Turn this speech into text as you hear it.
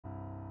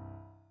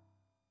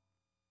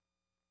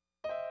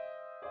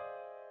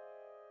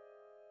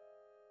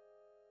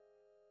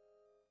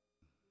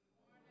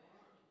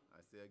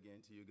say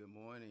again to you, good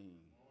morning.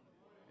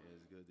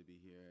 It's good to be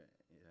here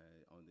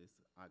on this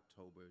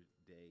October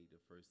day,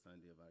 the first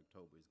Sunday of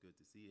October. It's good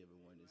to see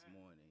everyone this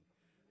morning.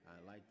 I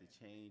like the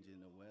change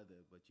in the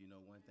weather, but you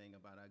know one thing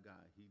about our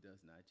God, he does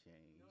not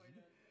change.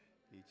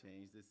 He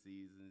changed the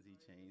seasons, he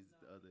changed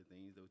the other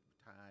things, the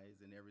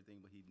tides and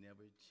everything, but he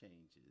never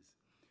changes.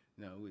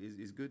 No,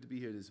 it's good to be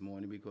here this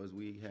morning because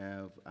we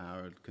have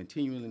our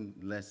continuing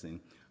lesson.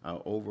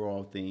 Our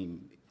overall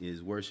theme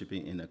is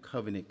worshiping in a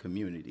covenant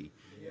community.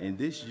 In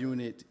this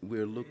unit,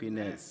 we're looking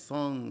at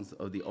songs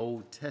of the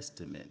Old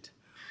Testament.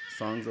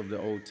 Songs of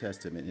the Old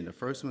Testament. And the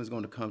first one is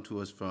going to come to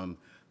us from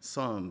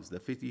Psalms, the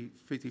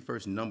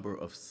 51st number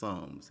of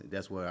Psalms.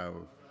 That's where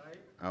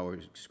our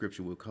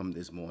scripture will come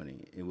this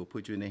morning. And we'll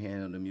put you in the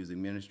hand of the music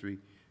ministry,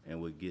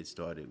 and we'll get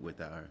started with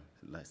our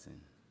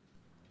lesson.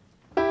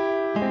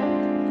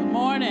 Good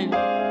morning.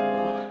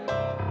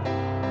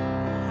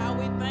 How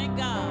we thank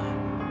God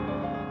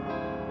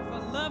for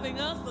loving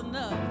us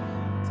enough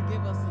to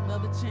give us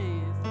another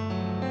chance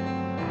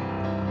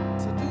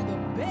to do the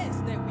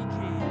best that we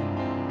can.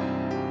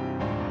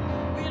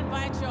 We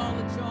invite you all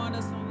to join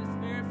us on this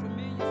very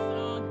familiar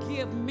song,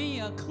 Give Me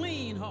a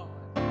Clean Heart.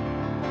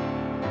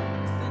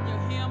 It's in your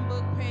hymn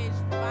book, page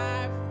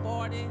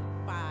 545.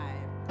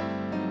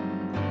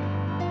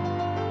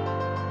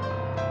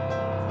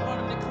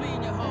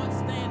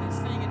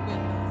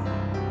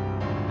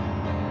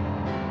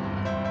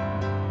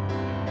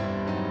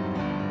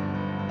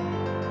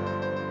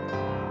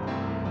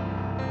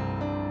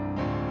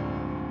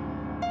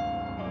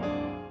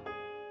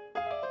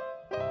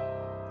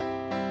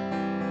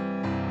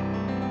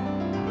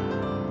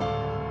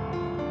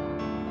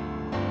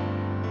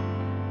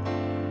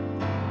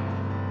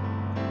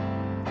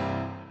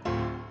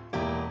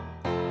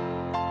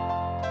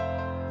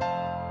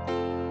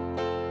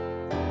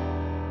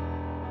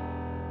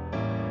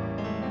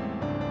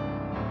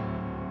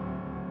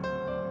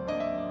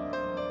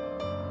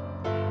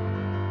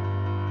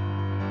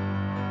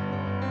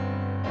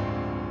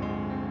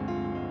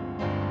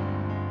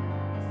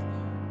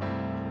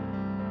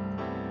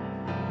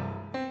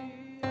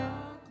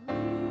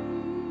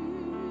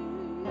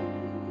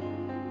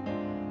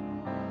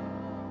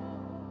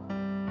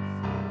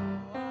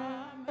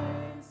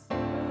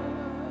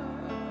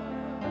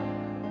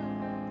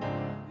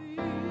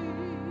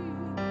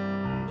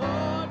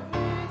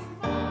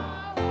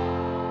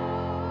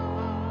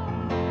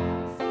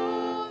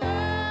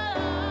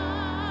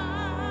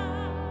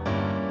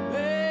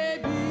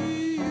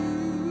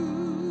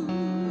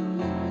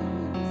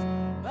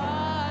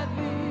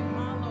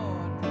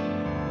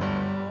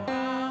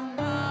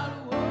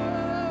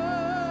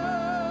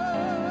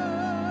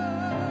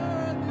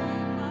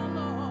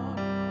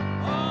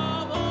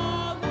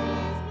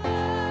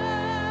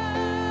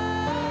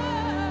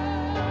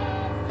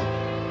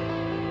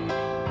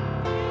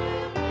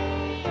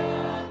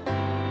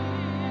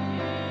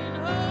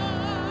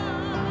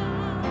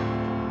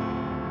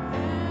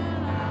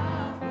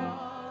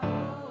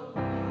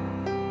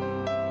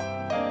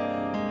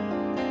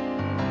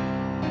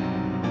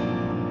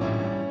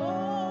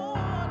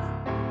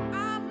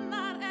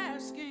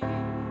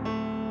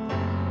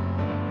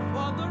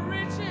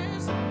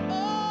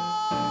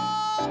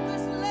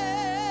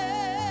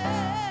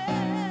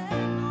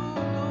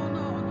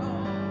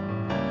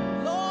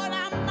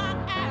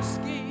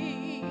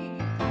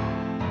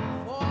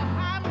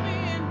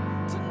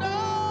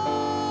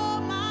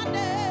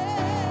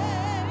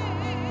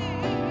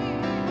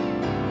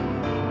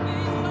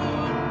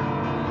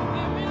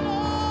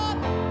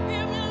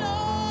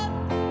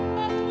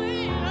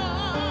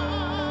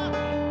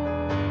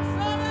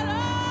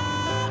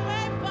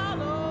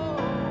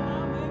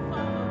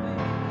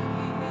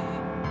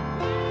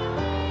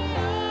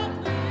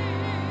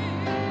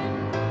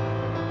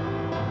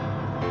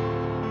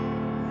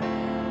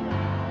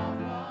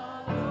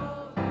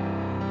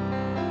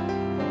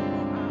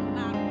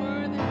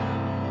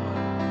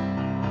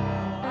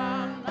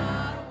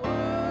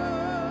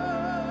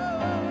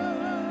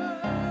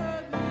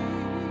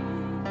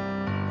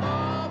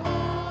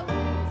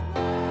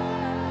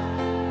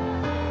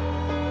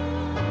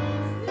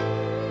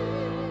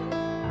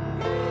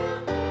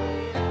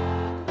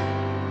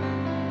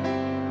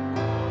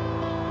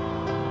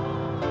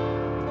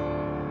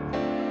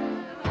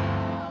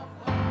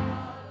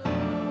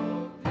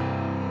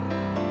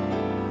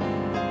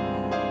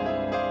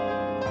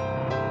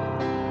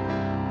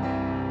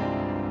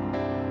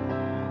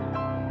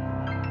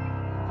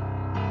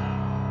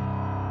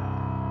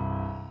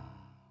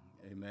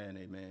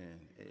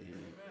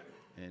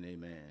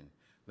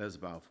 Let's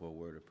bow for a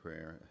word of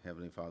prayer.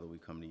 Heavenly Father, we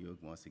come to you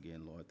once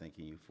again, Lord,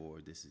 thanking you for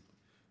this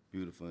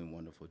beautiful and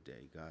wonderful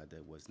day, God,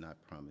 that was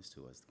not promised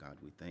to us. God,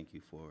 we thank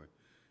you for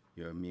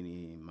your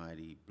many and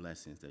mighty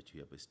blessings that you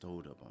have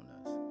bestowed upon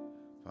us.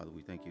 Father,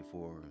 we thank you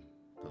for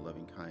the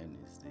loving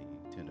kindness,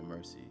 the tender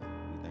mercy.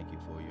 We thank you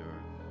for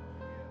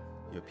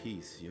your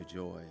peace, your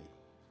joy.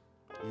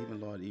 Even,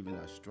 Lord, even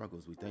our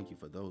struggles, we thank you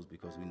for those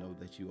because we know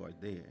that you are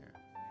there.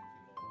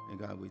 And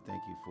God, we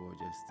thank you for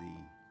just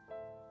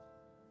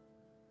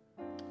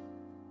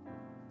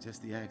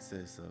just the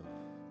access of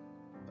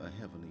a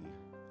heavenly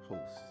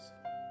host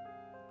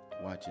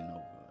watching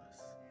over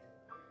us.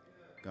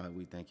 God,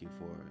 we thank you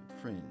for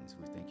friends.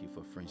 We thank you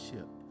for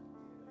friendship.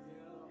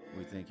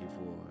 We thank you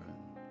for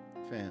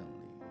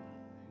family,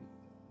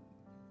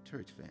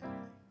 church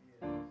family.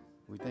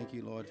 We thank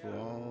you, Lord, for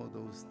all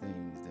those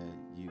things that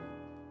you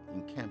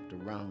encamped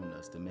around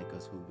us to make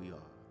us who we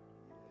are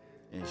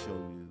and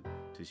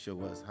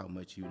show us how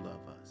much you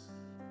love us.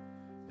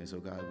 And so,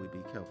 God, we be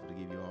careful to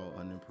give you all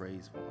honor and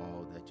praise for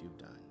all that you've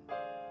done.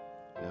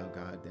 Now,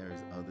 God,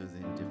 there's others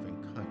in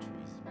different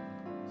countries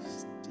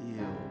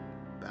still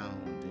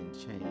bound in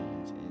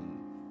chains and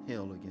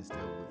held against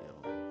their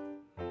will.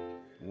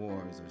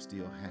 Wars are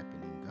still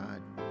happening.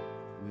 God,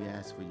 we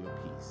ask for your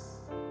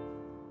peace.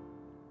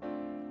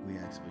 We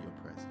ask for your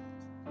presence.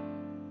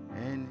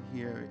 And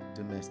here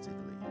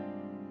domestically,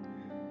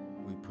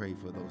 we pray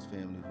for those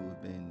families who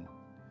have been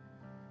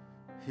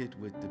hit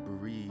with the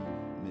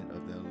bereavement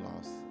of their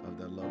loss of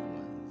their loved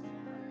ones,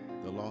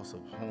 the loss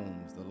of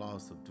homes, the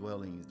loss of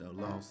dwellings, the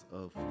loss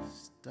of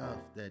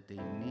stuff that they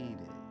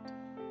needed.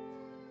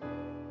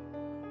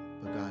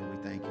 But God, we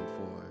thank you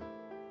for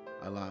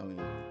allowing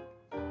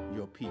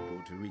your people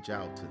to reach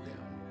out to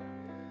them,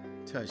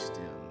 touch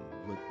them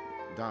with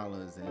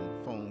dollars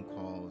and phone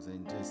calls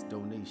and just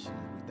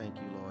donations. We thank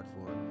you, Lord,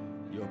 for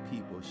your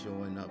people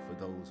showing up for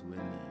those who are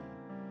in need,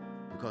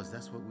 because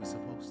that's what we're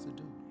supposed to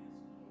do.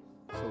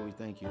 So we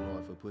thank you,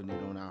 Lord, for putting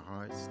it on our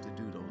hearts to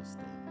do those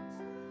things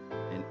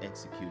and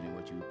executing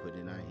what you put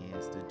in our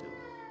hands to do.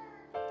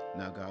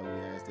 Now, God, we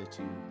ask that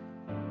you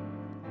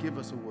give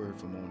us a word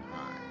from on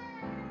high.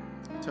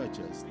 Touch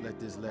us. Let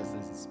this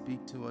lesson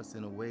speak to us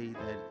in a way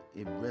that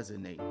it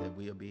resonates, that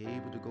we'll be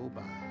able to go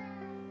by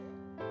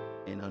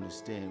and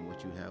understand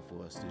what you have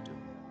for us to do.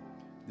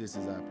 This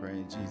is our prayer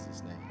in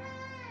Jesus' name.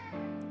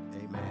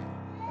 Amen.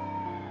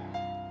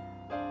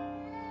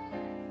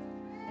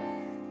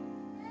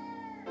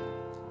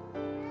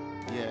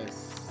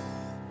 Yes.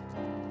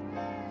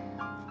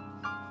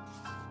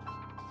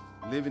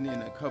 Living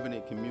in a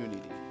covenant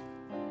community.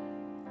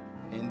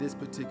 In this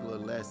particular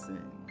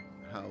lesson,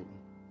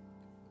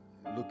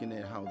 looking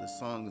at how the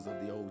songs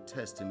of the Old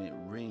Testament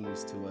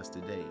rings to us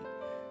today,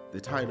 the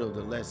title of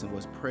the lesson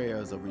was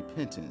Prayers of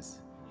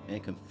Repentance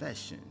and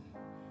Confession.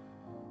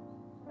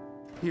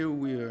 Here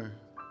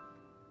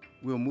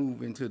we'll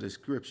move into the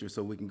scripture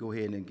so we can go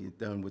ahead and get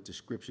done with the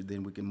scripture.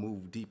 Then we can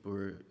move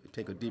deeper,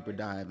 take a deeper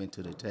dive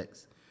into the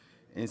text.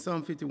 And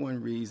Psalm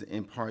 51 reads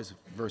in parts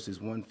verses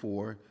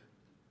 1-4,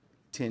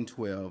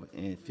 10-12,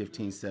 and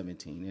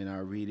 15-17. And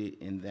I'll read it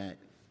in that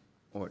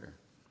order.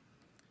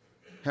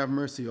 Have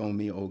mercy on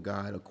me, O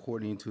God,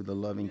 according to the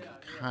loving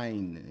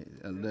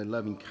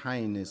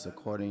kindness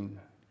according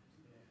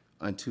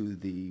unto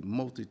the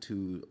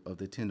multitude of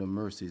the tender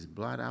mercies.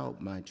 Blot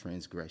out my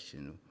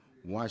transgression.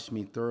 Wash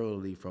me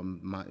thoroughly from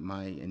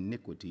my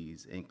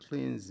iniquities and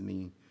cleanse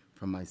me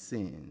from my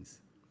sins.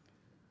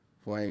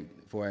 For I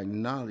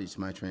acknowledge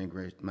my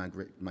transgressions.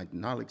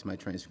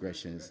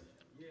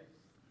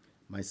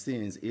 My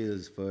sins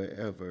is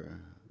forever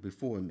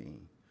before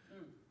me.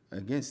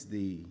 Against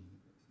thee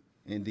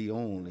and thee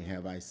only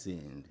have I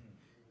sinned,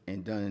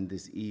 and done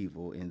this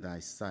evil in thy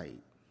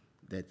sight,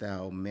 that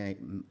thou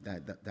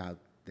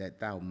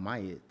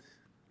mightest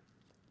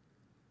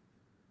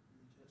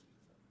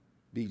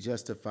be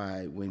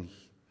justified when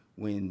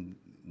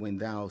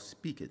thou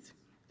speakest,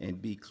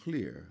 and be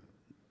clear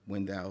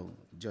when thou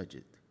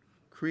judgest.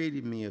 Create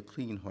in me a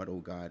clean heart, O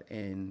God,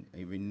 and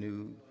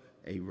renew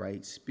a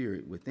right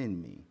spirit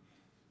within me.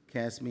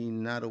 Cast me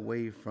not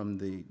away from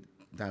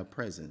thy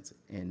presence,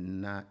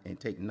 and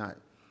take not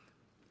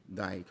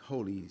thy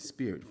Holy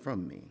Spirit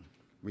from me.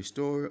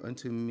 Restore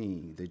unto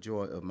me the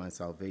joy of my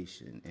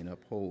salvation, and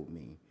uphold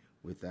me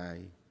with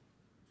thy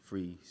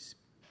free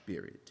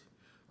spirit.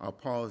 I'll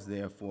pause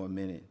there for a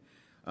minute.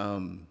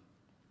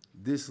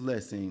 This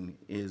lesson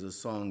is a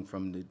song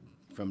from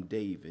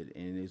David,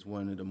 and it's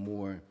one of the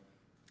more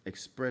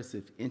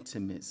expressive,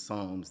 intimate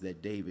psalms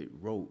that David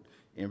wrote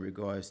in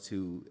regards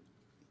to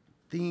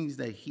things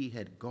that he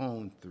had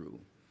gone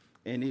through.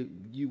 And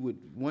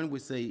one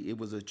would say it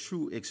was a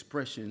true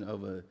expression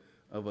of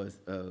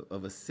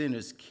a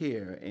sinner's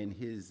care and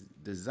his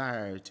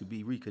desire to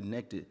be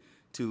reconnected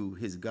to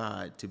his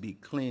God, to be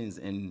cleansed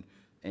and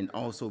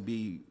also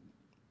be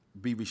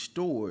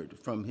restored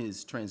from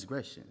his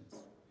transgressions.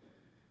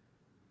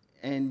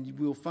 And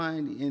we'll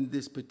find in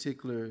this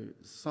particular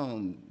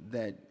psalm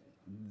that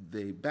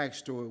the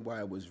backstory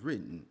why it was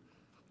written,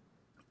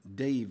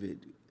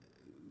 David,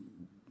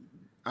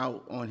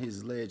 out on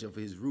his ledge of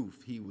his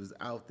roof, he was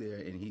out there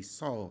and he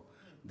saw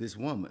this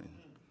woman,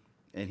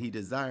 and he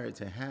desired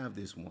to have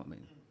this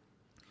woman.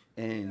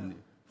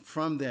 And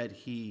from that,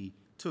 he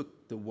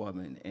took the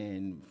woman,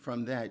 and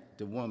from that,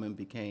 the woman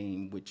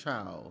became with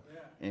child.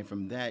 And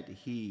from that,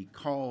 he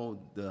called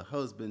the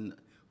husband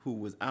who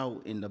was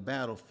out in the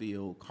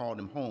battlefield, called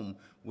him home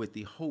with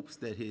the hopes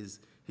that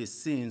his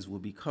sins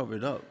would be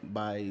covered up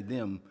by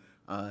them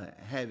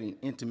having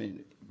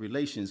intimate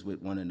relations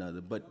with one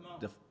another. But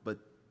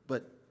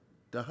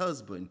the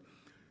husband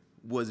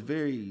was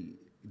very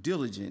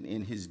diligent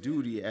in his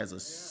duty as a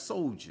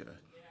soldier,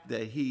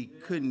 that he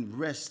couldn't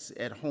rest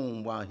at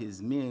home while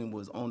his men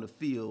was on the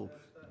field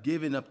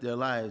giving up their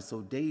lives.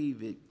 So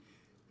David,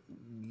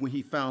 when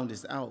he found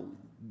this out,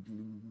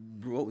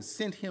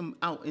 sent him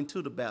out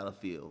into the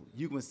battlefield.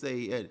 You can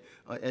say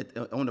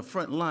on the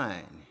front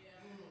line,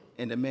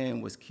 and the man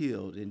was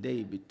killed. And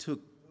David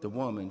took the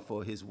woman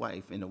for his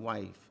wife, and the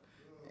wife,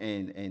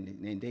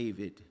 and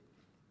David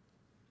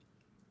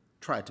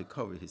tried to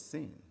cover his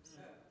sins.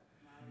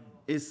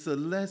 It's a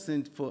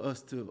lesson for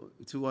us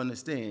to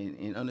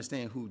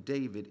understand who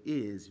David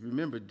is.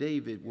 Remember,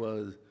 David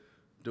was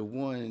the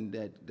one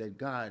that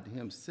God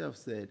himself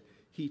said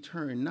he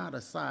turned not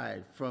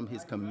aside from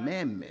his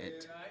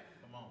commandment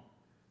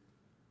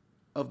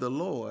of the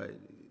Lord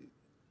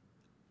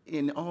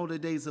in all the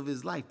days of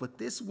his life. But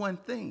this one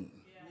thing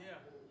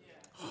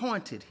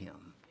haunted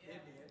him.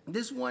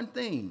 This one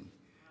thing.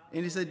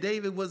 And he said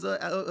David was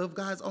of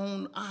God's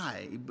own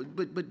eye.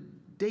 But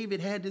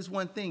David had this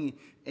one thing,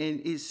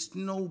 and it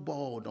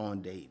snowballed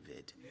on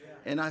David.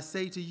 And I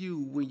say to you,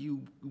 when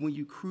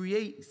you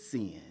create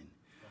sin,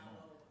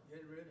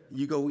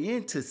 you go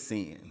into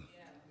sin,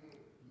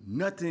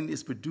 nothing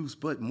is produced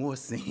but more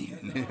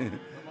sin.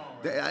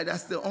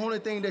 That's the only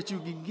thing that you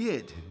can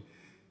get.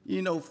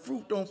 You know,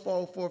 fruit don't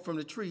fall forth from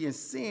the tree, and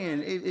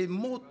sin, it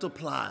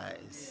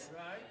multiplies.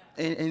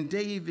 And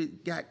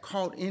David got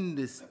caught in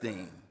this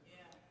thing.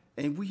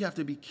 And we have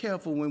to be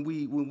careful when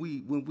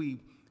we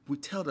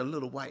tell the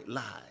little white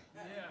lie.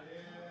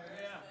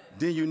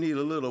 Then you need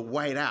a little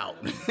white out.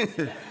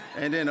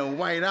 And then a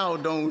white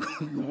out don't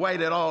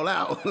white it all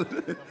out.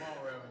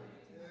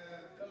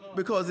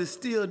 Because it's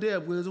still there.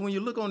 Because when you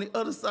look on the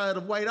other side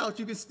of white out,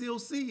 you can still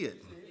see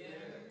it.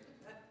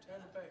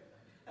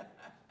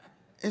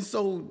 And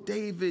so,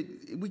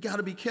 David, we got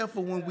to be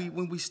careful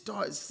when we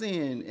start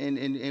sin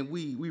and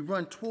we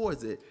run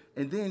towards it,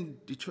 and then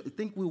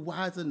think we're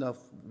wiser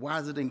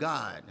than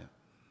God,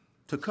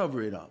 to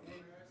cover it up.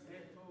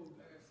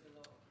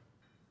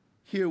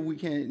 Here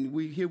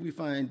we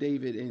find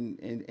David,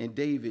 and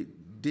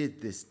David did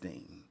this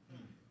thing,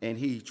 and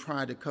he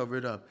tried to cover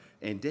it up.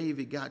 And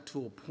David got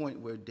to a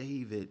point where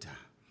David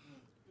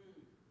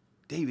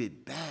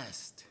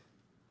basked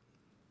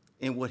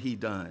in what he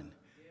done.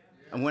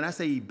 And when I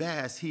say he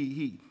basked,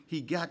 he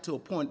got to a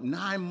point,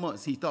 9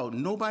 months, he thought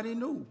nobody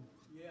knew.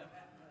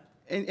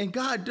 And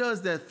God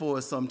does that for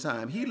us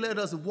sometimes. He let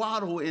us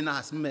waddle in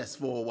our mess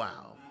for a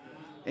while.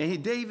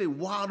 And David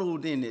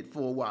waddled in it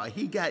for a while.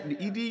 He got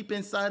deep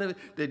inside of it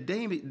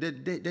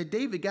that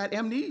David got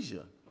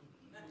amnesia.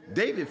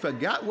 David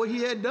forgot what he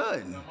had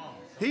done.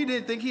 He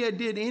didn't think he had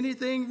did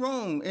anything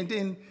wrong. And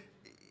then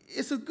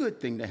it's a good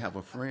thing to have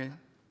a friend.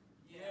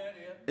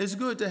 It's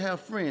good to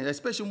have friends,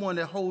 especially one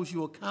that holds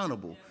you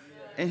accountable.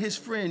 And his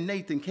friend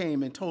Nathan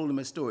came and told him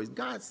a story.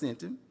 God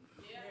sent him.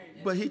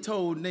 But he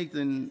told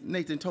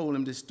Nathan told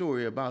him this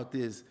story about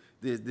this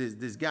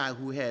guy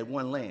who had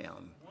one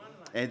lamb.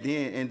 And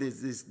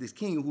this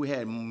king who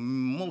had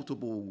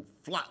multiple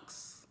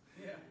flocks.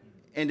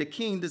 And the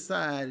king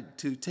decided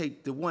to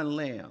take the one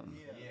lamb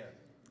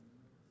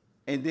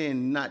and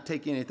then not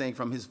take anything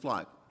from his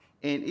flock.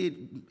 And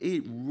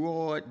it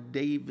roared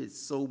David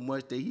so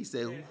much that he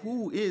said,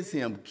 "Who is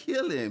him?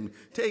 Kill him.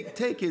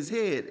 Take his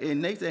head."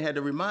 And Nathan had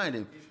to remind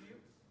him,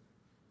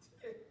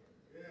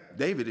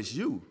 "David, it's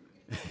you."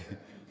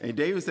 And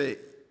David said,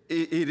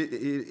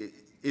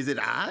 "Is it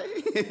I?"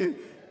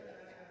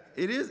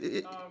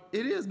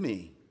 It is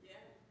me.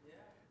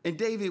 And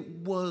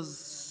David was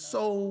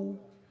so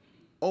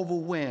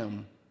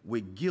overwhelmed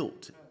with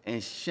guilt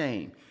and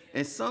shame.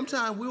 And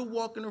sometimes we're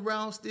walking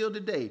around still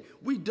today.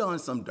 We done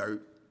some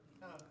dirt.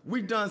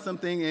 We done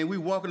something, and we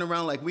walking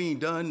around like we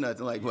ain't done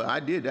nothing. Like, well, I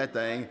did that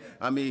thing.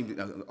 I mean,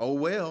 oh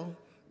well.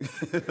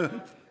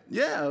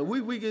 Yeah,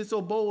 we get so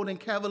bold and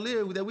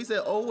cavalier that we say,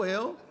 oh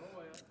well.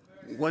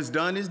 What's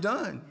done is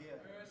done.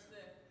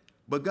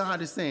 But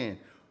God is saying,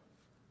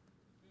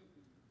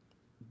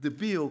 the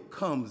bill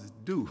comes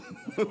due.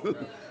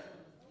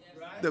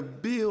 The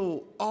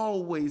bill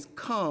always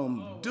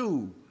comes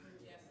due.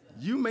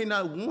 You may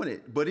not want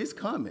it, but it's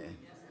coming.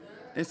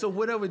 And so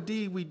whatever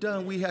deed we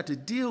done, we had to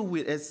deal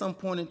with at some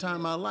point in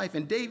time in our life.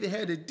 And David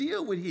had to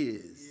deal with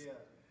his.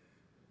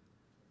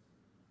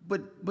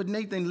 But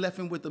Nathan left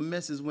him with a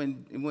message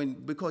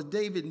because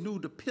David knew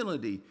the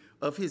penalty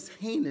of his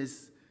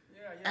heinous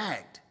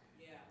act.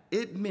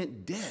 It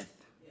meant death.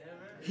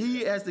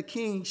 He, as the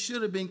king,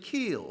 should have been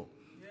killed.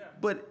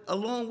 But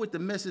along with the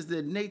message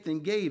that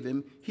Nathan gave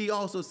him, he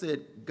also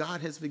said,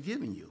 God has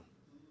forgiven you.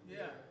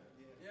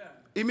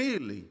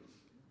 Immediately.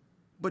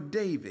 But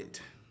David,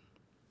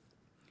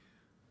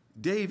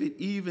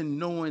 even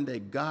knowing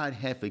that God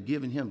had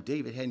forgiven him,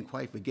 David hadn't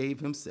quite forgave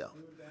himself.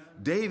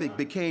 David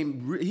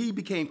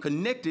became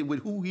connected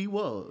with who he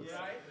was.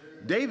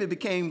 David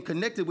became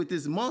connected with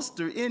this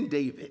monster in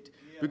David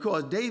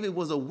because David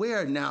was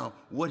aware now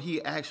what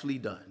he actually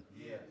done.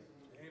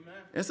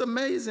 It's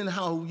amazing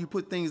how you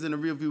put things in the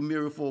rearview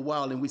mirror for a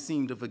while and we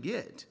seem to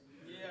forget.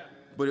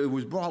 But it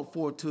was brought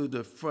forth to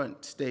the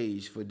front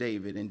stage for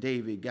David, and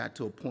David got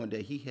to a point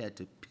that he had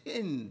to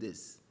pen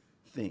this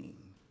thing.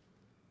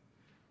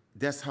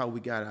 That's how we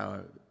got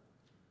our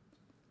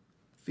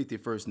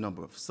 51st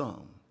number of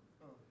Psalm.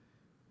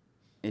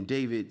 And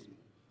David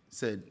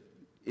said,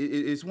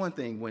 it's one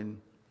thing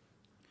when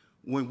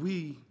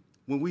we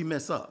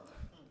mess up,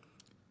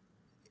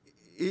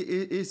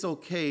 it's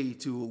okay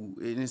to,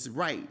 and it's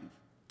right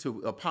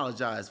to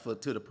apologize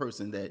to the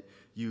person that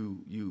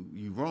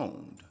you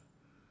wronged.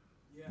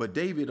 Yeah. But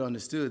David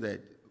understood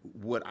that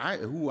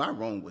who I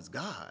wronged was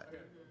God.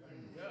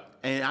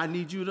 And I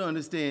need you to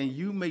understand,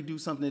 you may do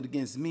something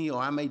against me or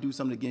I may do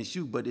something against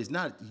you, but it's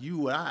not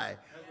you or I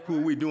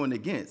who we're doing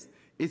against.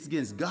 It's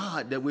against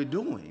God that we're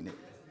doing it.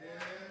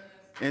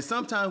 And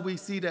sometimes we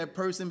see that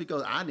person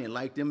because I didn't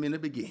like them in the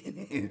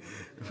beginning.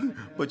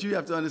 But you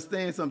have to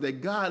understand something,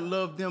 that God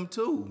loved them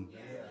too.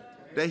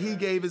 That he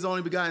gave his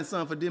only begotten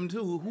son for them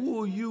too.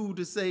 Who are you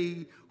to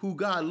say who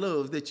God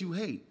loves that you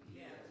hate?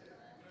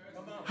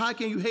 How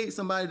can you hate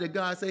somebody that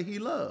God said he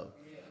loved?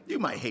 You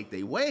might hate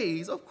their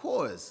ways, of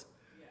course.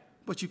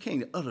 But you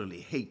can't utterly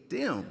hate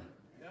them.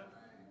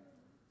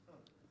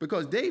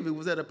 Because David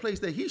was at a place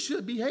that he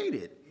should be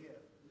hated.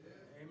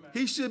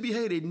 He should be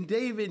hated. And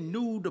David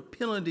knew the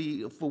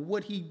penalty for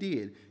what he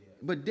did.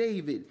 But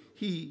David,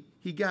 he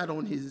got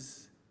on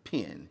his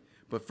pen,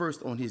 but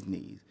first on his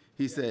knees.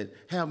 He said,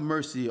 have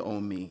mercy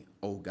on me,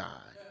 O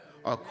God,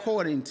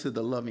 according to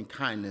the loving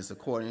kindness,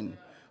 according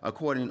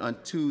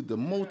unto the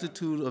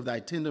multitude of thy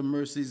tender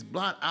mercies,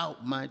 blot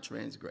out my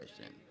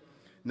transgression.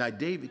 Now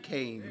David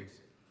came.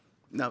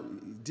 Now,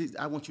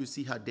 I want you to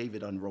see how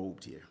David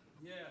unrobed here.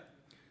 Yeah.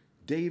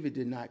 David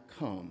did not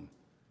come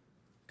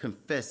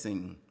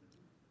confessing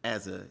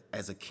as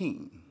a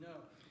king. No.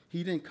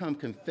 He didn't come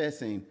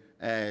confessing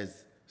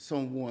as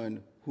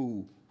someone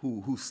who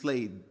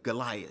slayed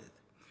Goliath.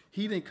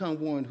 He didn't come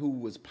one who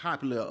was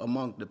popular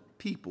among the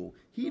people.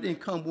 He didn't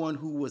come one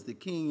who was the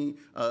king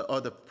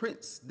or the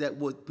prince that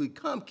would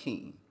become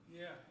king.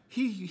 Yeah.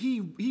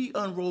 He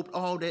unrobed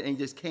all that and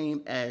just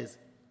came as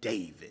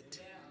David.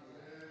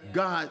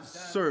 God's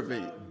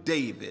servant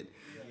David.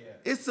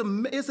 It's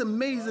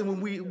amazing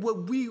when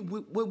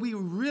what we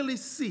really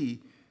see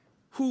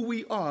who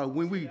we are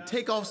when we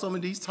take off some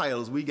of these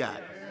titles we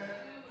got.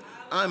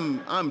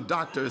 I'm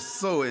Dr.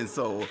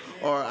 So-and-so,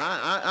 or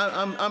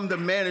I'm the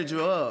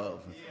manager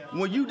of.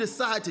 When you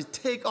decide to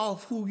take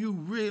off who you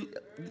really,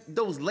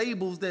 those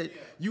labels that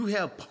you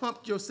have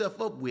pumped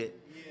yourself up with,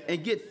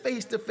 and get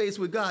face to face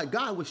with God,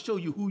 God will show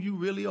you who you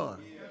really are.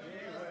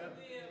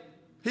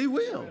 He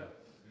will.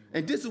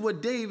 And this is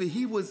what David,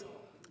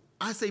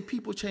 I say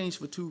people change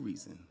for two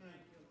reasons.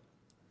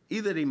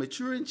 Either they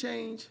mature and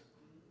change,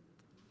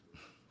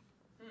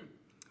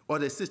 or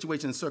their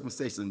situation and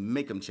circumstances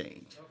make them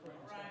change.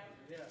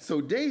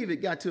 So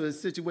David got to a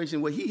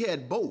situation where he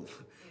had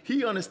both.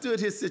 He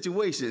understood his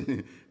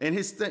situation, and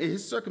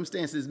his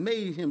circumstances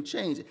made him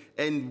change.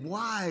 And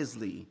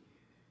wisely,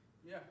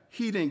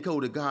 he didn't go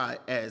to God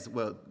as,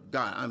 well,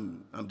 God,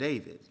 I'm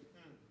David.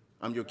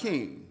 I'm your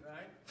king.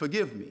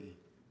 Forgive me.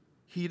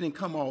 He didn't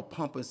come all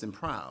pompous and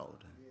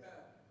proud.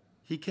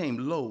 He came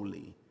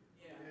lowly,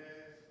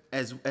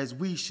 as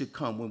we should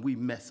come when we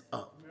mess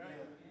up.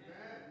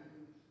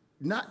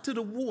 Not to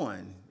the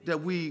one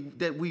that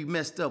we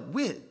messed up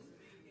with,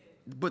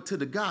 but to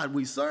the God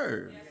we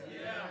serve.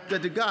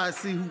 That the God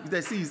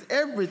that sees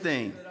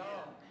everything.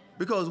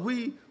 Because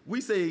we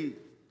say,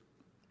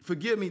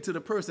 forgive me to the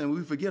person,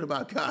 we forget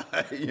about God.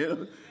 You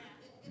know?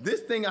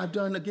 This thing I've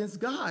done against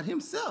God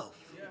himself.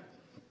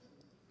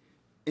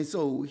 And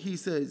so he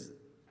says,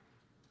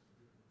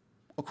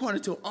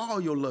 according to all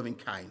your loving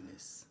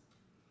kindness,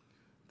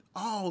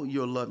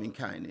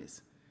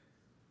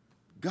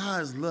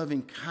 God's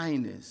loving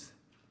kindness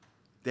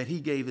that he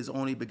gave his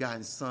only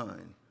begotten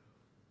son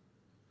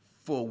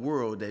for a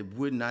world that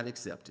would not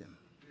accept him.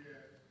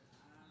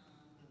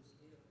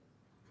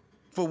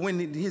 For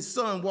when his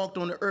son walked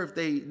on the earth,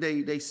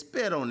 they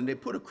spit on him. They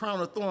put a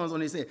crown of thorns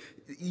on his head.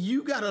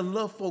 You got to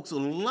love folks a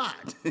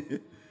lot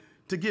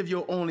to give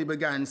your only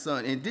begotten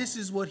son. And this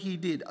is what he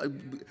did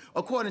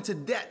according to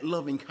that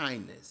loving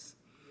kindness.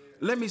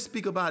 Let me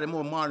speak about it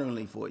more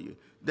modernly for you.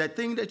 That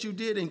thing that you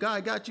did and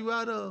God got you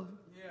out of,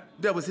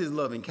 that was his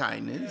loving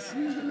kindness.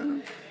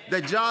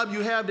 That job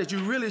you have that you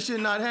really should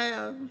not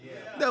have,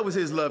 that was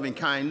his loving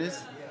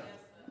kindness.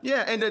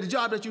 Yeah, and the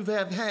job that you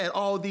have had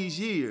all these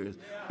years,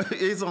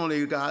 it's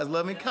only God's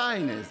loving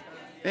kindness.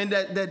 And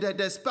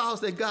that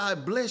spouse that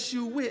God bless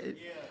you with,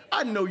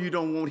 I know you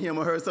don't want him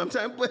or her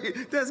sometimes, but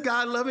that's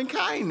God's loving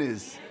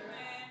kindness.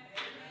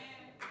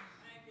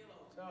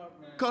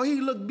 Because he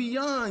looked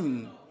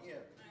beyond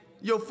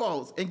your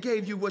faults and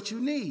gave you what you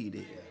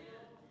needed.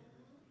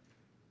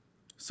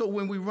 So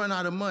when we run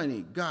out of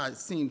money, God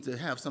seems to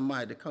have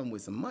somebody to come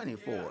with some money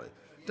for it.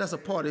 That's a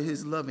part of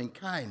his loving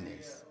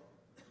kindness.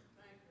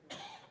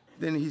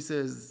 Then he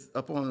says,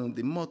 upon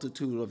the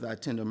multitude of thy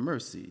tender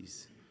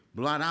mercies,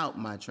 blot out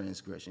my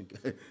transgression.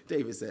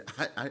 David said,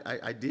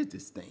 I did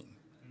this thing.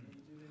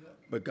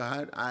 But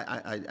God,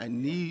 I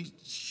need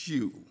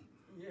you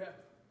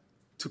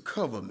to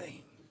cover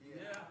me.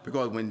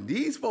 Because when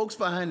these folks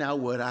find out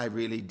what I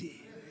really did,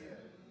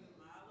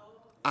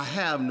 I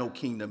have no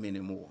kingdom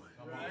anymore.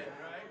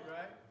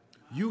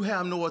 You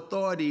have no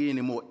authority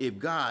anymore if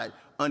God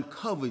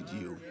uncovered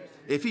you.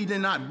 If he did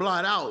not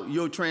blot out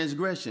your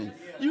transgression,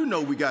 you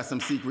know we got some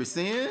secret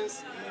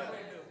sins.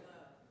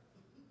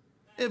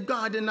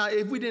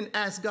 If we didn't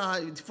ask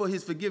God for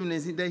his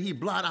forgiveness, that he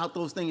blot out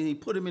those things and he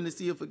put them in the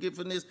sea of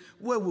forgiveness,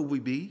 where would we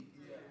be?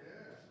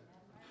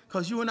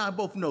 Because you and I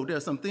both know there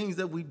are some things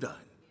that we've done.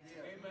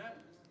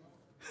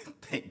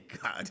 Thank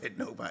God that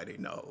nobody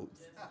knows.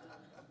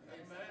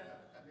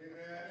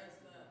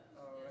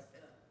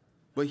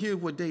 But here's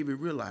what David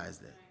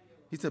realized that.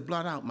 He said,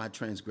 blot out my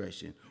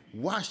transgression.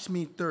 Wash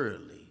me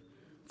thoroughly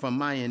from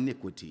my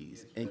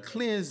iniquities and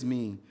cleanse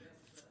me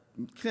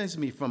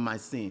from my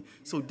sin.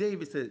 So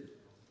David said,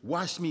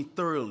 wash me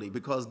thoroughly,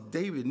 because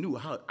David knew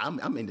how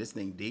I'm in this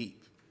thing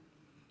deep.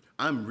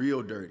 I'm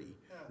real dirty.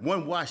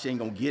 One wash ain't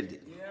going to get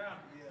it.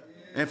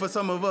 And for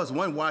some of us,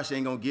 one wash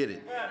ain't going to get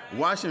it.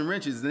 Washing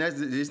wrenches,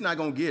 it's not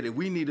going to get it.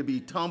 We need to be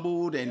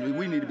tumbled and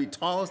we need to be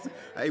tossed.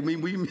 I mean,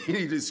 we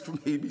need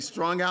to be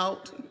strung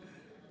out.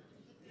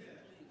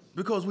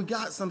 Because we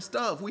got some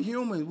stuff. We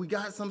human. We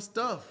got some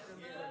stuff.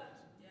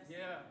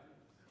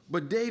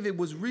 But David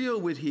was real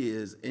with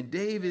his. And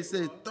David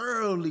said,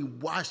 thoroughly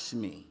wash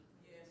me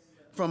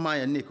from my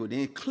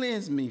iniquity and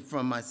cleanse me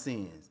from my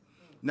sins.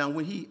 Now,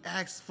 when he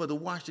asked for the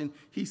washing,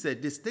 he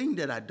said, this thing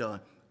that I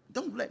done,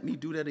 don't let me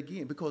do that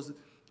again. Because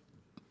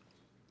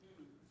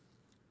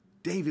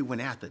David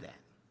went after that.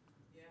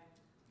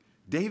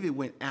 David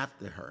went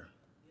after her.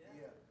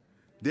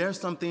 There's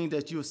something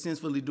that you're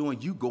sinfully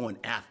doing, you going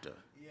after.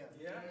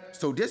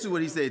 So this is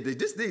what he said.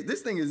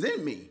 This thing is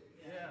in me.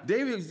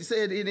 David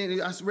said,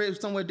 I read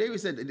somewhere, David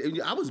said,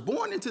 I was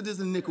born into this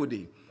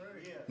iniquity.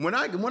 When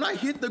I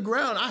hit the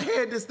ground, I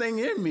had this thing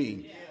in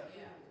me.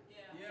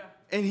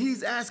 And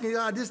he's asking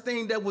God, this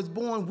thing that was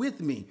born with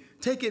me,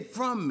 take it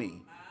from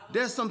me.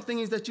 There's some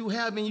things that you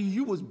have in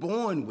you was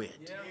born with.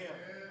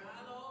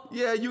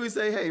 Yeah, you would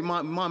say, hey,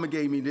 mama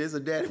gave me this, or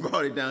daddy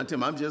brought it down to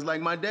me. I'm just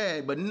like my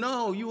dad. But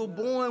no, you were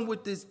born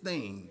with this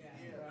thing.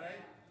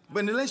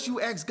 But unless you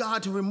ask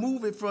God to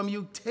remove it from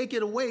you, take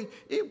it away,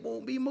 it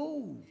won't be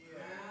moved.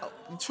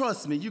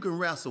 Trust me, you can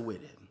wrestle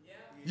with it.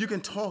 You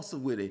can toss it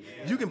with it.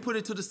 You can put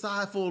it to the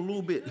side for a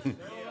little bit.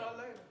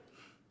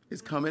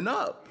 It's coming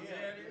up.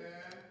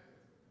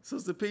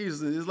 Sister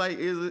Peterson,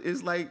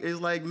 it's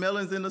like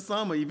melons in the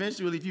summer.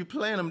 Eventually, if you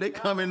plant them, they're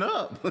coming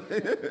up.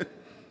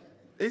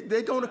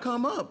 They're going to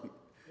come up.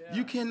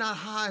 You cannot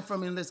hide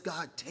from it unless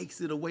God takes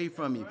it away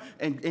from you.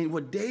 And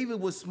what David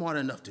was smart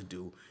enough to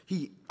do,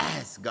 he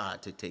asked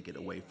God to take it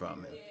away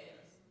from him.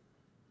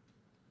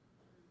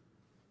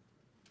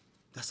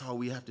 That's all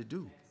we have to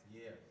do.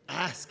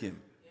 Ask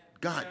him,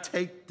 God,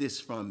 take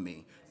this from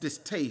me. This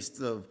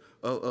taste of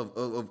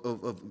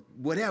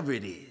whatever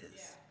it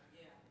is.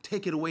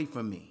 Take it away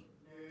from me.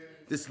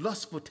 This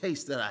lustful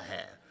taste that I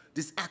have.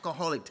 This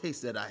alcoholic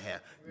taste that I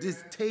have.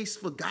 This taste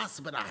for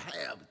gossip that I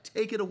have.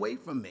 Take it away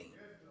from me.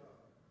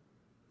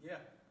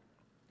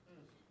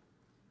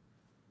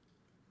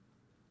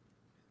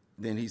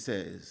 Then he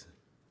says,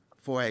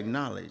 for I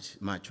acknowledge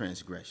my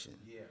transgression,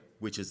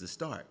 which is the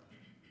start.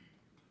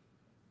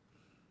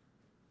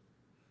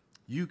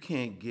 You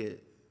can't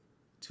get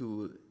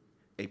to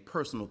a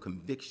personal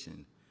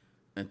conviction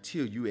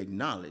until you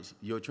acknowledge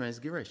your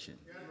transgression.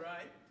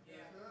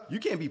 You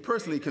can't be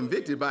personally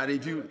convicted by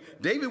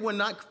it. David was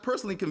not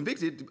personally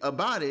convicted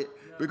about it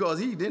because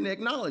he didn't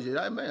acknowledge it.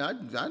 I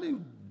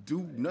didn't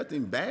do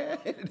nothing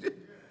bad.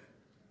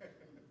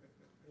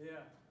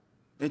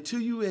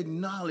 Until you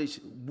acknowledge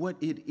what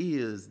it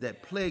is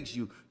that plagues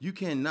you, you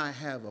cannot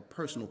have a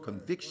personal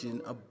conviction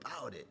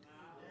about it.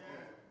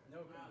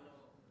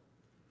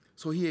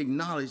 So he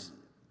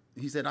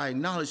said, I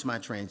acknowledge my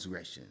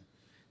transgression,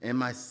 and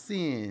my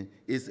sin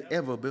is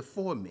ever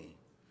before me.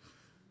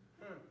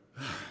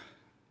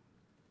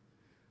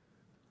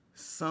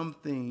 Some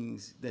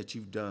things that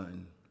you've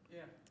done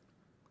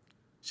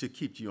should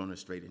keep you on the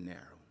straight and narrow.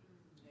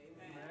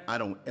 I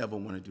don't ever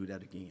want to do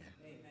that again.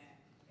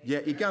 Yeah,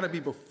 it got to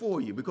be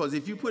before you, because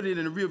if you put it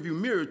in the rearview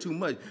mirror too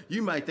much,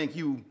 you might think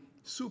you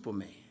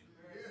Superman.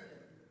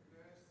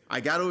 I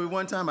got over it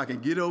one time, I can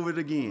get over it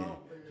again.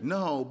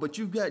 No, but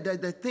you got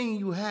that thing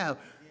you have.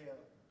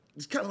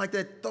 It's kind of like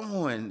that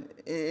thorn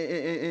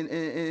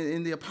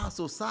in the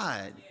apostle's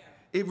side.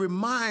 It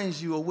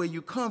reminds you of where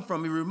you come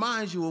from. It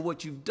reminds you of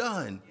what you've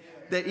done.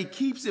 That it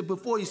keeps it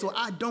before you, so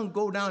I don't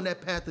go down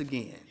that path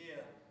again.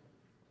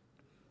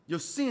 Your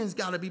sins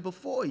got to be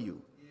before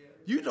you.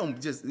 You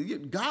don't just,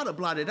 God will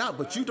blot it out,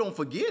 but you don't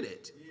forget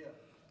it.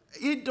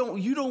 You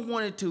don't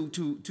want it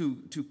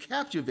to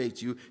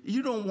captivate you.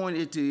 You don't want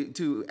it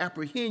to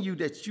apprehend you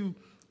that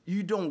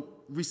you don't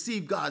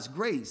receive God's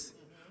grace.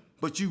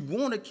 But you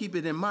want to keep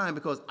it in mind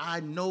because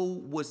I know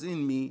what's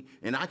in me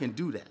and I can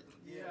do that.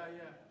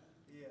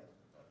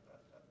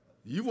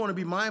 You want to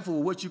be mindful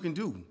of what you can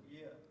do.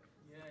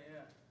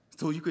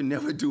 So you can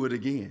never do it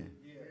again.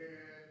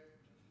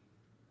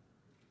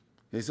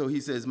 And so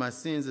he says, my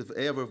sins are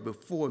ever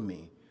before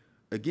me.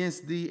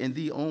 Against thee and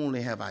thee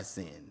only have I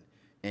sinned,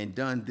 and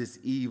done this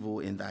evil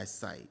in thy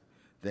sight,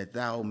 that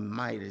thou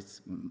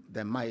mightest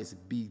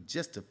be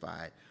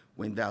justified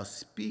when thou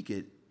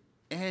speakest,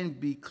 and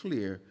be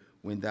clear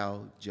when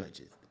thou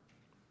judgest.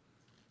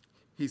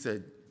 He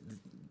said,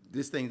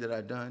 this thing that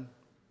I've done,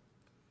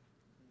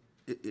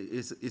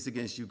 it's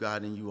against you,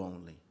 God, and you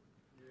only.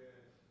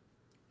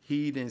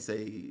 He didn't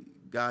say,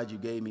 God, you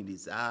gave me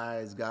these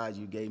eyes. God,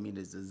 you gave me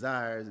these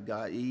desires.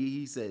 God,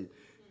 he said,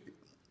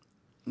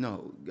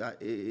 no, God,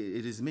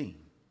 it is me.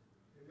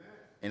 Amen.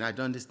 And I've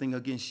done this thing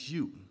against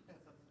you.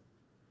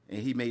 And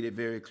he made it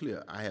very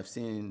clear. I have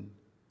sinned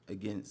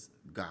against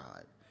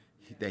God,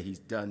 that he's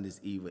done this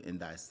evil in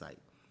thy sight.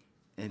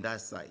 In thy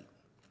sight.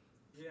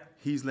 Yeah.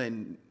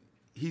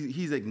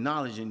 He's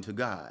acknowledging to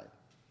God,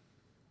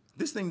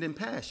 this thing didn't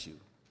pass you.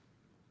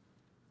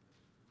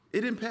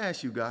 It didn't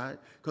pass you, God,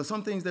 because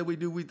some things that we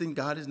do, we think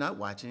God is not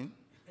watching.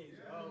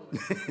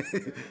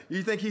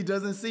 You think he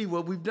doesn't see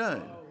what we've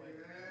done.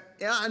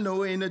 Yeah, I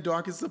know in the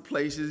darkest of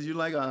places, you're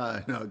like,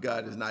 no,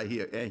 God is not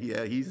here. And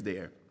yeah, he's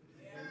there.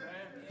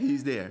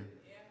 He's there.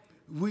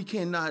 We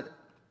cannot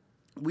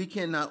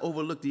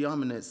overlook the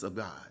omniscience of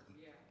God.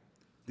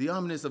 The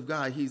omniscience of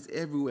God, he's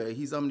everywhere.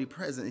 He's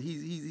omnipresent.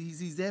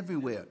 He's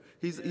everywhere.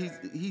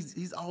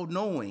 He's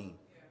all-knowing.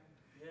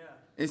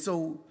 And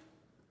so,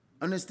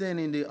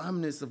 understanding the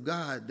omniscience of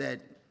God, that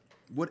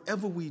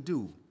whatever we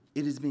do,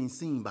 it is being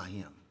seen by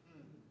him.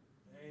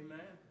 Amen.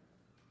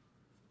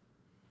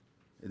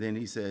 And then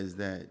he says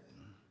that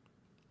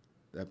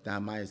thou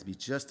mightest be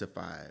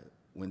justified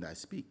when thou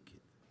speak.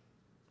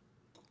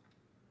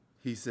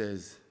 He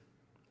says,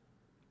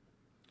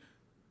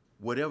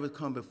 whatever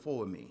come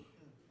before me,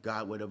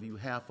 God, whatever you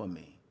have for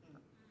me,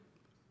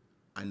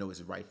 I know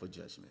it's right for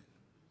judgment.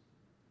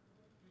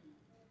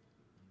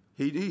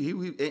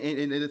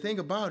 And the thing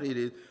about it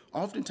is,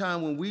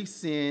 oftentimes when we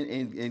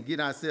sin and get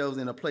ourselves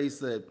in a place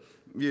that,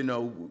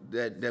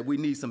 that we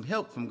need some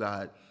help from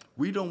God,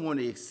 we don't want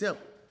to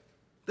accept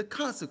the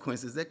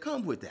consequences that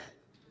come with that.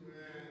 Amen.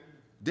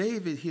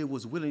 David here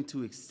was willing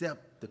to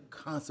accept the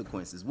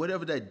consequences.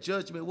 Whatever that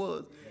judgment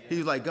was, he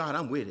was like, God,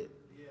 I'm with it.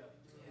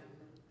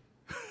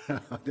 Yeah.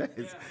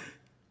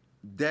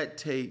 That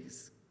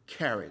takes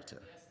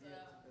character. Yes,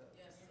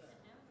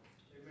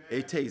 sir.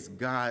 It takes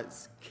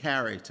God's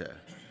character.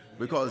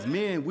 Because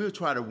men, we'll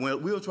try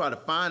to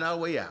find our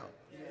way out.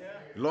 Yeah.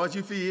 Lord,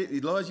 you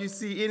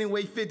see any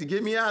way fit to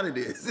get me out of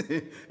this,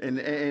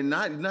 and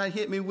not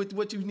hit me with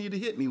what you need to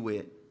hit me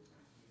with.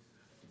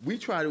 We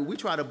try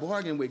to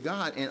bargain with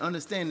God, and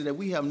understanding that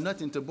we have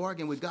nothing to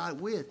bargain with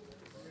God with.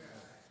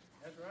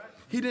 That's right.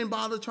 He didn't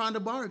bother trying to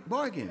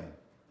bargain.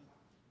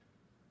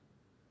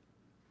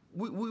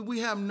 We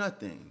have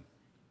nothing.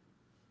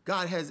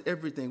 God has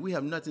everything. We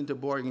have nothing to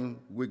bargain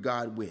with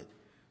God with.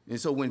 And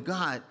so when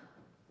God,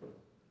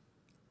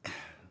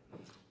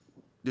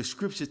 the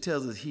scripture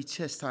tells us he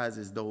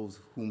chastises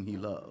those whom he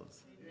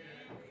loves.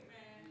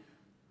 Amen.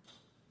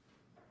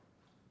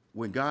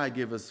 When God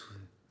gives us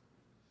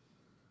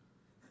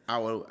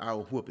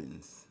our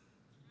whoopings,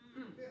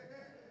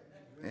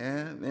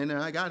 and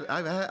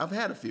I've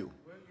had a few.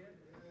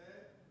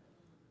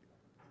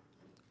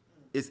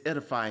 It's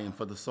edifying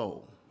for the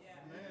soul.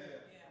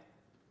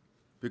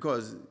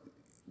 Because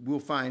we'll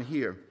find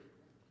here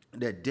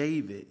that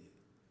David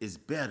is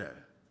better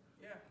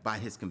by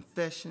his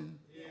confession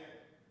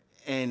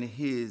and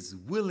his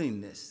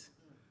willingness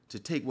to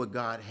take what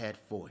God had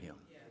for him.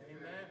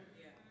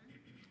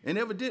 And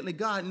evidently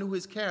God knew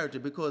his character,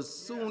 because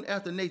soon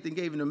after Nathan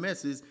gave him the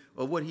message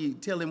of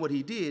tell him what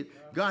he did,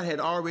 God had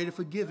already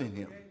forgiven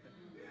him.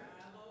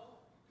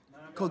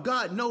 Because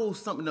God knows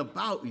something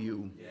about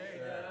you.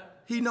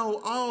 He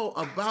knows all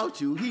about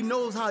you. He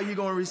knows how you're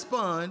going to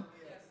respond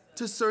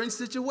to certain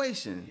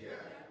situations.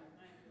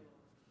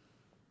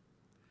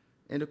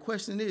 And the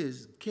question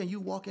is, can you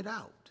walk it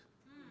out?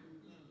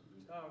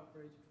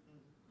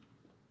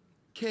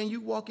 Can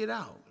you walk it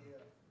out?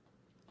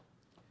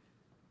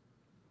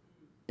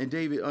 And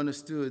David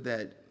understood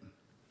that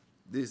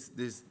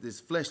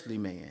this fleshly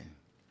man,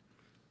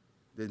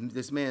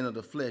 this man of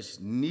the flesh,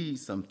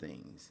 needs some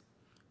things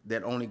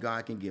that only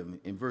God can give him.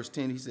 In verse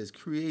 10, he says,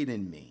 create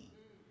in me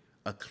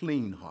a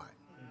clean heart.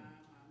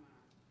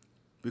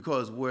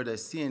 Because where the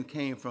sin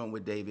came from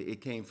with David,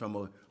 it came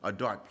from a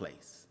dark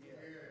place.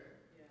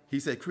 He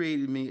said, create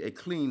in me a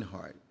clean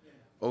heart,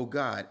 O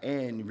God,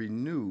 and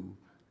renew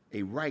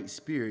a right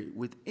spirit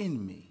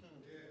within me.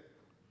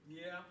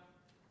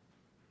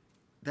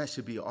 That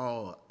should be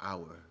all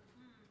our.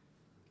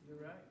 You're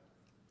right.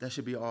 That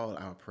should be all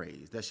our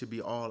praise. That should be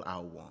all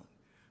our want.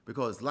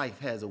 Because life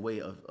has a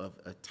way of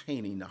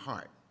attaining the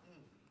heart.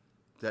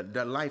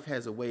 That life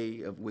has a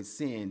way of, with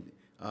sin,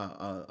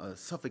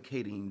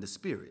 suffocating the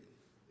spirit.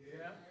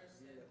 Yeah.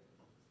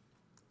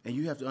 And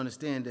you have to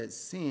understand that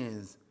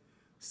sin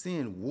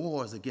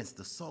wars against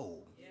the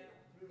soul.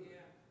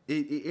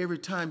 Yeah. Every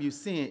time you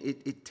sin,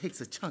 it takes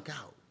a chunk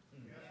out.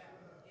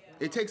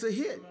 It takes a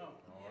hit.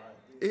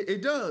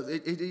 It does.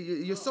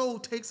 Your soul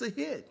takes a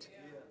hit.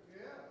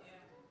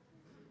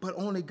 but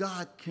only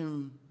God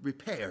can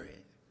repair it.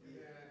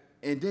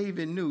 And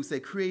David knew,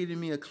 said, create in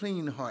me a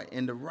clean heart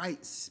and the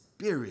right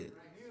spirit,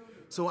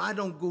 so I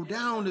don't go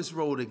down this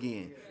road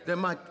again, that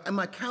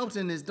my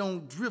countenance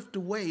don't drift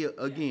away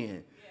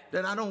again,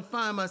 that I don't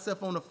find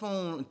myself on the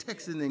phone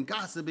texting and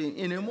gossiping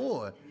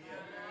anymore.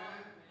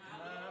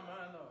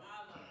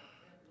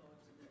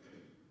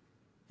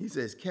 He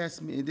says,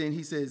 cast me, and then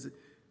he says,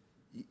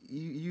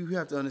 you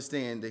have to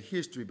understand the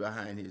history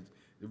behind it.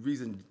 The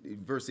reason,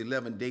 verse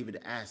 11, David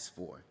asked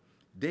for.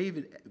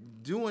 David,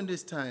 during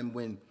this time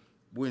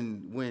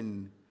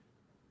when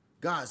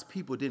God's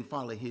people didn't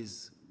follow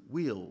his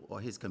will or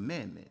his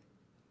commandment,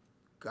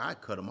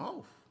 God cut them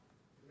off.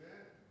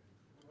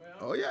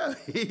 Oh yeah,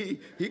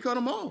 he cut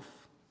them off.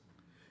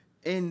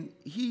 And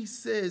he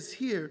says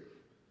here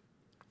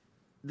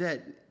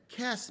that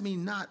cast me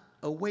not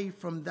away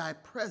from thy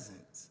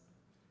presence.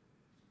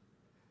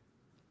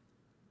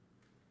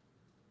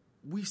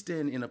 We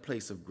stand in a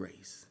place of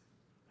grace,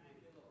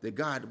 that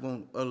God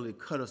won't utterly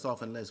cut us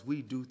off unless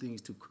we do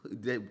things to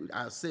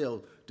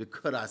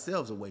cut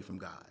ourselves away from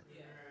God.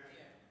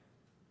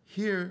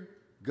 Here,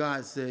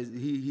 God says,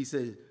 he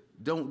says,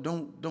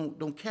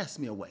 don't cast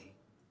me away.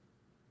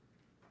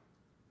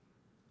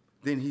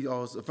 Then he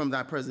also, from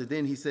thy presence,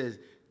 then he says,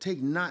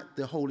 take not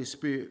the Holy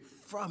Spirit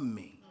from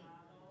me.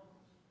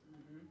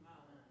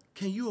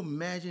 Can you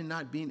imagine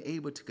not being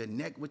able to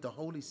connect with the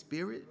Holy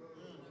Spirit?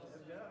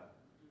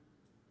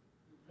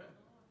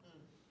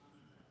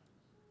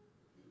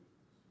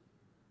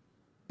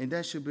 And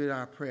that should be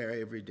our prayer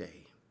every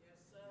day.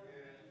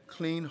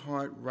 Clean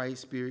heart, right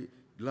spirit.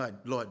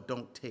 Lord,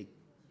 don't take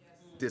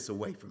this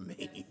away from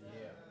me.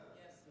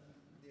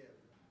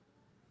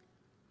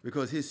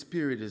 Because his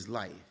spirit is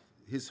life.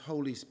 His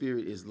Holy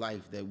Spirit is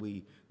life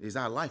is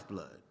our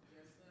lifeblood.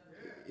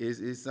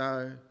 It's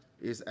our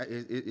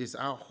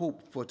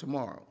hope for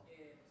tomorrow.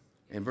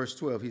 In verse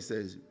 12, he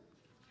says,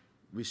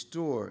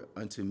 restore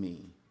unto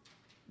me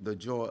the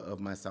joy of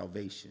my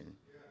salvation,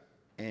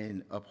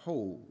 and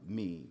uphold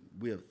me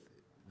with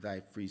thy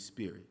free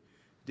spirit.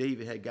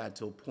 David had got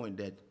to a point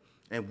that,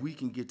 and we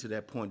can get to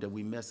that point that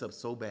we mess up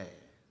so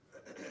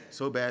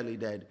badly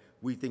that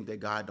we think that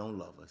God don't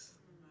love us.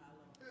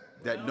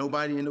 That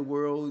nobody in the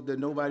world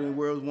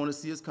want to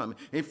see us coming.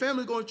 And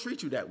family's going to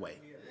treat you that way.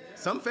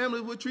 Some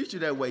families will treat you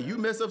that way. You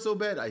mess up so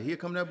bad, here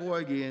come that boy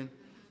again.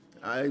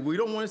 We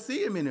don't want to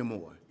see him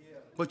anymore.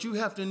 But you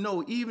have to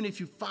know, even if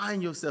you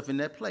find yourself in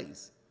that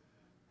place,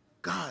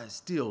 God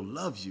still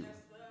loves you.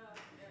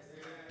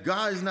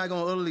 God is not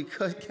going to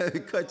utterly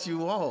cut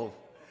you off.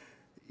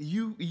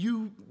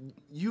 You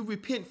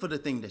repent for the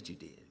thing that you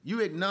did.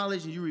 You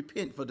acknowledge and you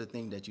repent for the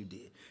thing that you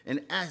did.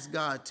 And ask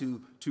God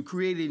to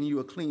create in you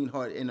a clean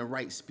heart and a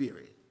right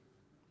spirit.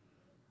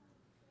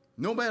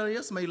 Nobody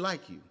else may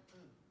like you,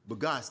 but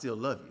God still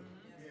loves you.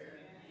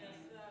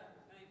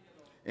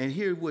 And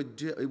here what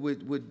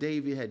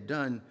David had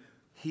done,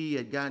 he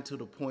had gotten to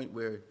the point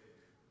where,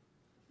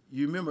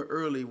 you remember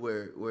early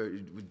where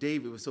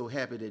David was so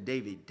happy that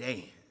David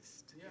danced.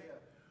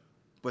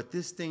 But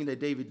this thing that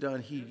David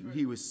done,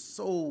 he was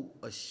so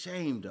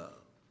ashamed of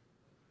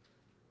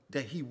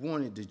that he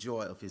wanted the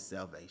joy of his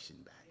salvation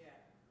back.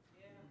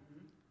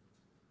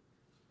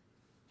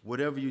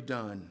 Whatever you've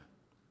done,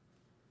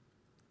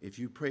 if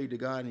you prayed to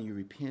God and you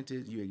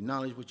repented, you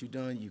acknowledge what you've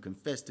done, you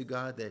confess to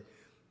God, that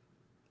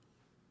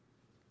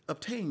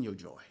obtain your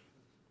joy.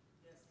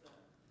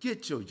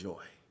 Get your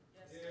joy.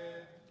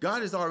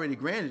 God has already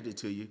granted it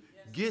to you.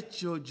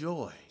 Get your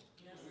joy.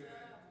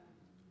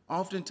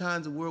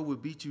 Oftentimes the world will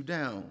beat you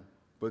down,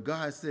 but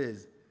God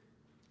says,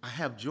 I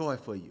have joy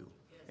for you.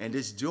 And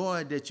this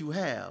joy that you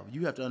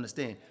have to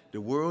understand, the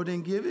world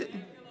didn't give it,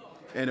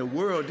 and the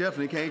world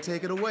definitely can't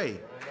take it away.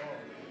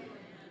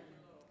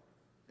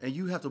 And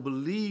you have to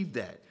believe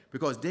that,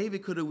 because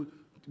David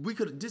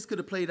this could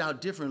have played out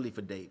differently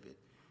for David.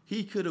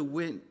 He could have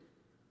went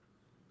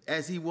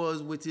as he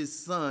was with his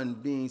son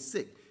being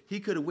sick. He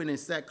could have went in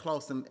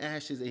sackcloth and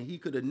ashes, and he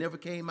could have never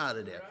came out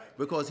of there,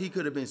 because he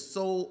could have been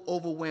so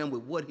overwhelmed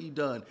with what he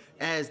done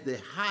as the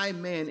high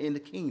man in the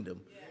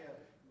kingdom.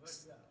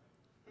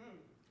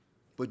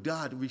 But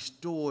God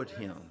restored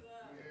him.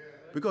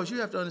 Because you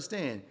have to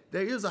understand,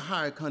 there is a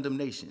higher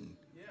condemnation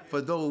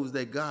for those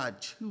that God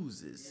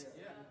chooses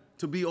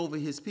to be over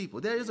his people.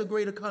 There is a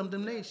greater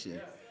condemnation.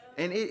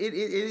 And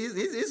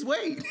it's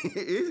weight.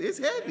 It's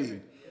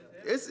heavy.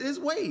 It's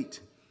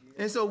weight.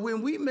 And so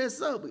when we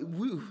mess up,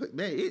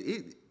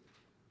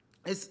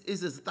 it's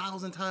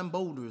 1,000 times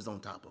boulders on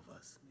top of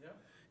us.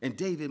 And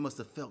David must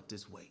have felt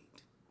this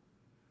weight.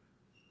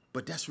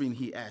 But that's when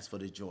he asked for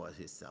the joy of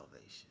his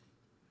salvation.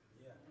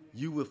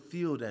 You will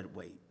feel that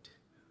weight,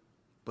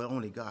 but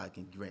only God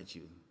can grant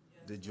you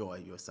the joy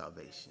of your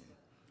salvation.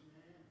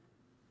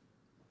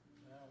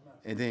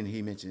 And then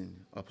he mentioned,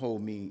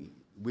 uphold me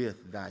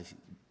with thy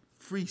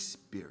free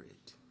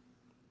spirit.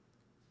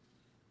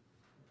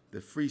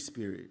 The free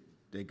spirit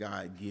that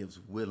God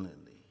gives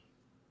willingly.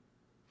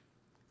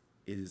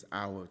 It is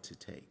ours to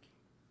take.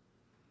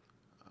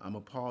 I'm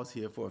going to pause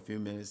here for a few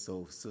minutes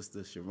so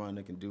Sister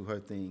Sharona can do her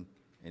thing,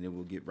 and then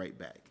we'll get right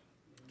back.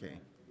 Okay.